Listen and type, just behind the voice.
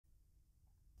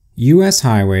U.S.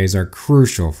 highways are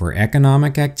crucial for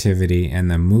economic activity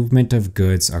and the movement of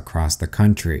goods across the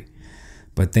country,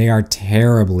 but they are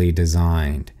terribly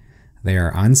designed. They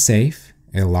are unsafe,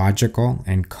 illogical,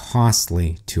 and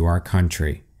costly to our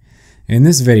country. In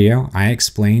this video, I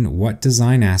explain what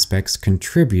design aspects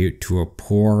contribute to a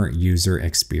poor user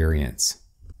experience.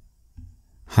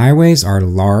 Highways are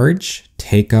large,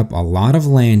 take up a lot of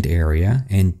land area,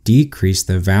 and decrease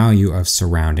the value of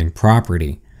surrounding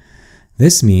property.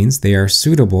 This means they are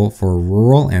suitable for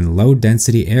rural and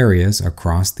low-density areas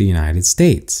across the United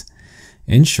States.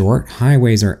 In short,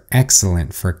 highways are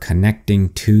excellent for connecting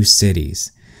two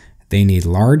cities. They need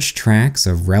large tracts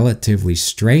of relatively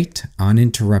straight,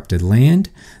 uninterrupted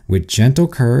land with gentle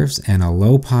curves and a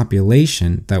low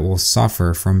population that will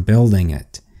suffer from building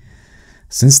it.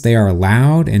 Since they are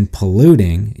loud and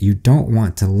polluting, you don't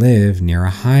want to live near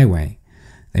a highway.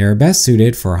 They are best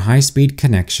suited for high-speed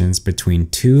connections between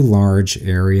two large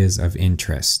areas of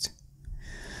interest.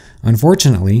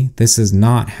 Unfortunately, this is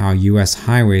not how U.S.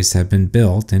 highways have been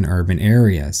built in urban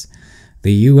areas.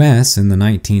 The U.S. in the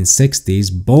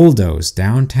 1960s bulldozed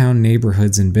downtown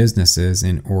neighborhoods and businesses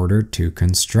in order to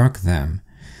construct them.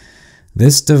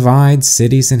 This divides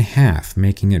cities in half,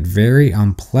 making it very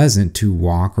unpleasant to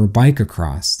walk or bike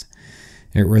across.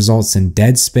 It results in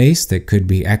dead space that could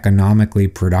be economically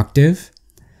productive.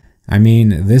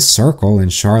 This circle in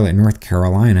Charlotte, North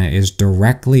Carolina is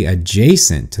directly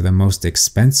adjacent to the most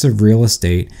expensive real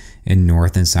estate in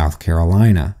North and South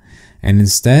Carolina. And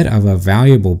instead of a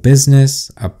valuable business,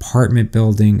 apartment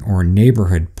building, or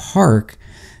neighborhood park,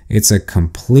 it's a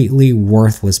completely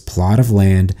worthless plot of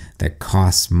land that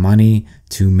costs money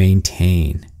to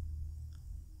maintain.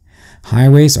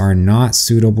 Highways are not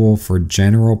suitable for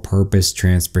general purpose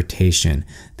transportation.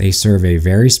 They serve a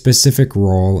very specific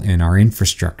role in our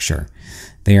infrastructure.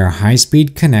 They are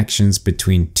high-speed connections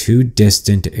between two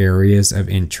distant areas of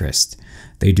interest.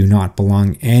 They do not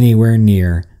belong anywhere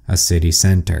near a city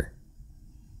center.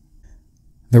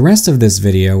 The rest of this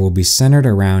video will be centered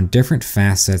around different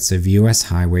facets of U.S.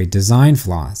 highway design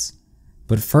flaws.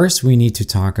 But first we need to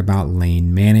talk about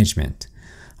lane management.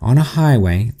 On a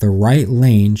highway, the right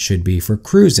lane should be for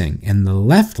cruising and the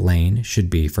left lane should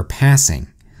be for passing.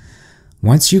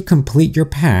 Once you complete your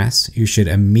pass, you should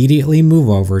immediately move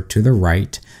over to the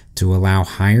right to allow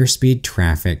higher speed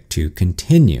traffic to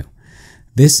continue.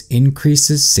 This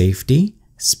increases safety,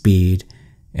 speed,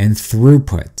 and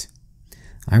throughput.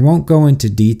 I won't go into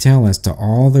detail as to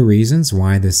all the reasons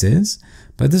why this is,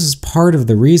 but this is part of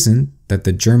the reason that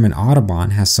the German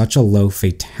Autobahn has such a low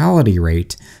fatality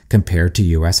rate compared to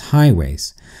US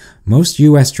highways. Most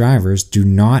US drivers do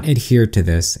not adhere to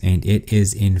this, and it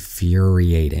is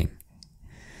infuriating.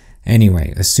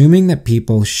 Anyway, assuming that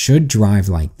people should drive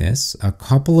like this, a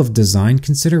couple of design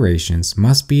considerations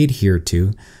must be adhered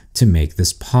to make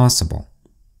this possible.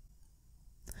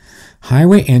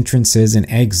 Highway entrances and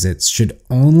exits should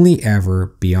only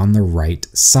ever be on the right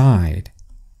side.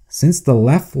 Since the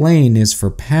left lane is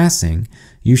for passing,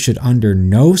 you should under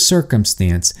no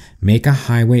circumstance make a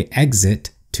highway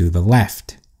exit to the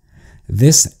left.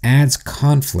 This adds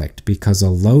conflict because a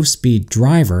low-speed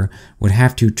driver would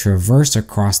have to traverse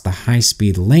across the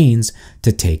high-speed lanes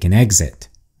to take an exit.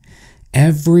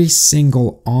 Every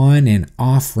single on and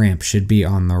off ramp should be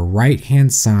on the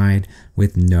right-hand side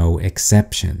with no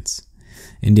exceptions.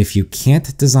 And if you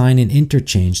can't design an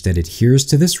interchange that adheres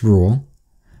to this rule,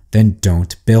 then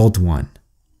don't build one.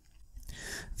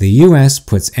 The US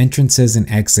puts entrances and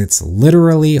exits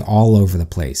literally all over the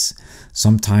place.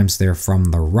 Sometimes they're from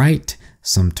the right,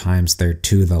 sometimes they're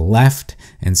to the left,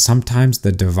 and sometimes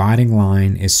the dividing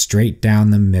line is straight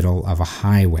down the middle of a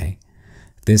highway.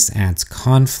 This adds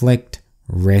conflict,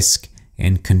 risk,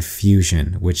 and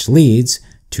confusion, which leads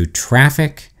to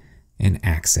traffic and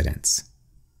accidents.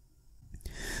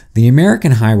 The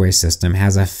American highway system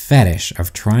has a fetish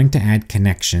of trying to add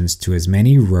connections to as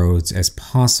many roads as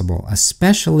possible,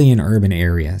 especially in urban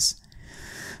areas.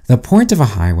 The point of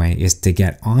a highway is to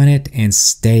get on it and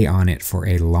stay on it for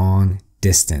a long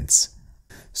distance.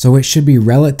 So it should be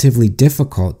relatively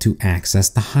difficult to access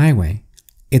the highway.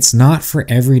 It's not for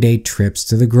everyday trips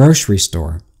to the grocery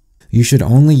store. You should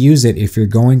only use it if you're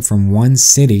going from one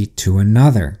city to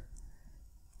another.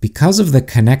 Because of the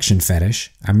connection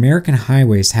fetish, American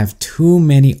highways have too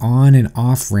many on and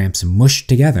off ramps mushed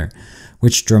together,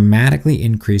 which dramatically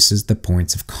increases the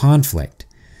points of conflict,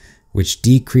 which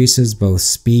decreases both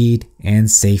speed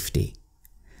and safety.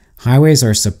 Highways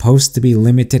are supposed to be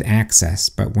limited access,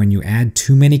 but when you add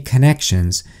too many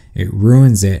connections, it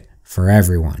ruins it for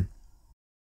everyone.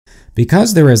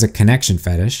 Because there is a connection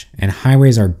fetish and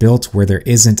highways are built where there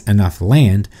isn't enough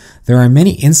land, there are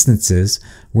many instances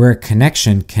where a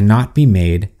connection cannot be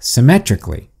made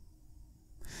symmetrically.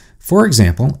 For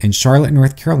example, in Charlotte,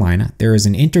 North Carolina, there is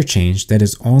an interchange that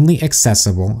is only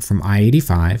accessible from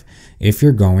I-85 if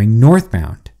you're going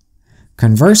northbound.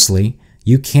 Conversely,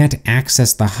 you can't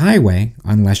access the highway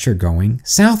unless you're going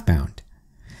southbound.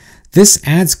 This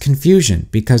adds confusion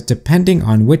because depending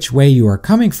on which way you are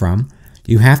coming from,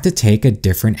 you have to take a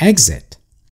different exit.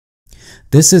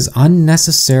 This is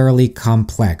unnecessarily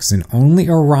complex and only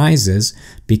arises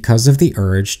because of the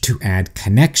urge to add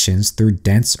connections through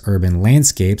dense urban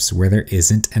landscapes where there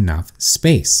isn't enough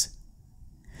space.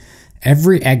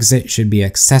 Every exit should be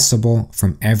accessible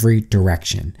from every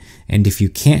direction, and if you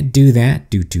can't do that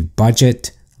due to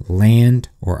budget, land,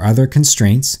 or other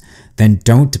constraints, then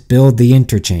don't build the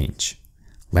interchange.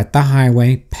 Let the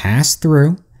highway pass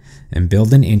through and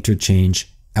build an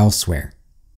interchange elsewhere.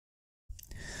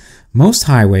 Most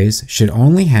highways should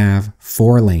only have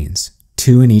 4 lanes,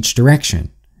 2 in each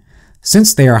direction.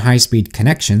 Since they are high-speed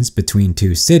connections between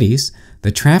 2 cities,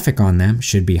 the traffic on them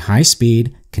should be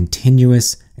high-speed,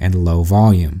 continuous, and low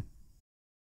volume.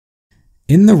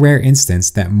 In the rare instance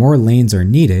that more lanes are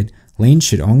needed, lanes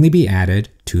should only be added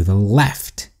to the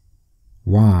left.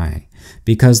 Why?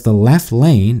 Because the left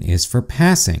lane is for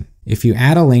passing. If you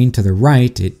add a lane to the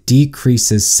right, it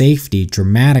decreases safety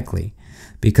dramatically,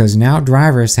 because now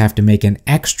drivers have to make an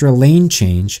extra lane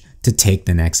change to take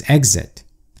the next exit.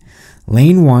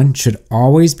 Lane 1 should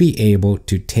always be able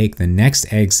to take the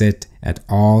next exit at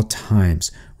all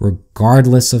times,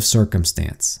 regardless of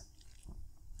circumstance.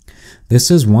 This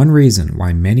is one reason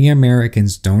why many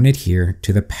Americans don't adhere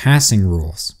to the passing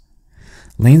rules.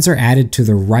 Lanes are added to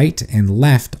the right and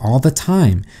left all the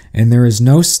time, and there is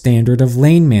no standard of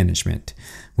lane management,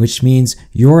 which means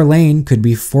your lane could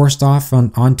be forced off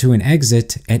onto an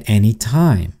exit at any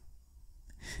time.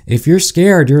 If you're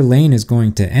scared your lane is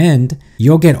going to end,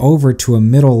 you'll get over to a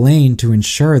middle lane to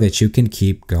ensure that you can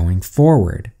keep going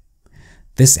forward.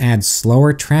 This adds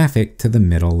slower traffic to the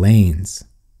middle lanes.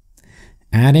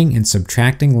 Adding and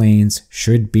subtracting lanes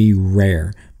should be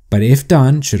rare, but if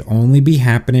done, should only be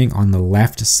happening on the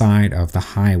left side of the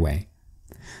highway.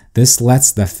 This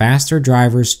lets the faster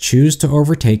drivers choose to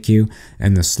overtake you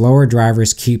and the slower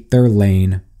drivers keep their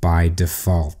lane by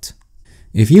default.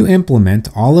 If you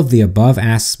implement all of the above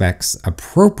aspects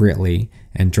appropriately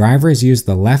and drivers use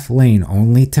the left lane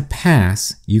only to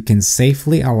pass, you can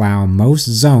safely allow most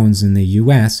zones in the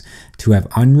US to have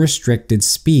unrestricted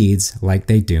speeds like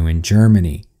they do in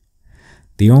Germany.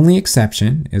 The only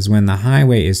exception is when the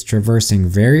highway is traversing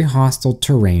very hostile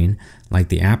terrain like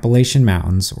the Appalachian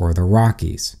Mountains or the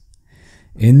Rockies.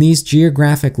 In these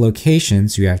geographic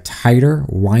locations, you have tighter,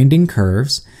 winding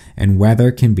curves, and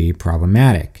weather can be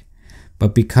problematic.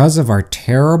 But because of our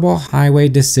terrible highway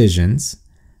decisions,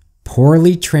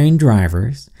 poorly trained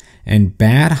drivers, and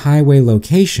bad highway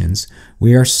locations,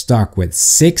 we are stuck with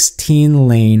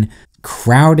 16-lane,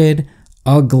 crowded,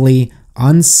 ugly,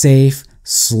 unsafe,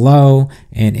 slow,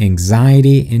 and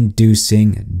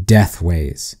anxiety-inducing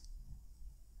deathways.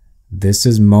 This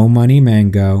is Mo Money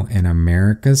Mango, and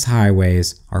America's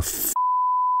highways are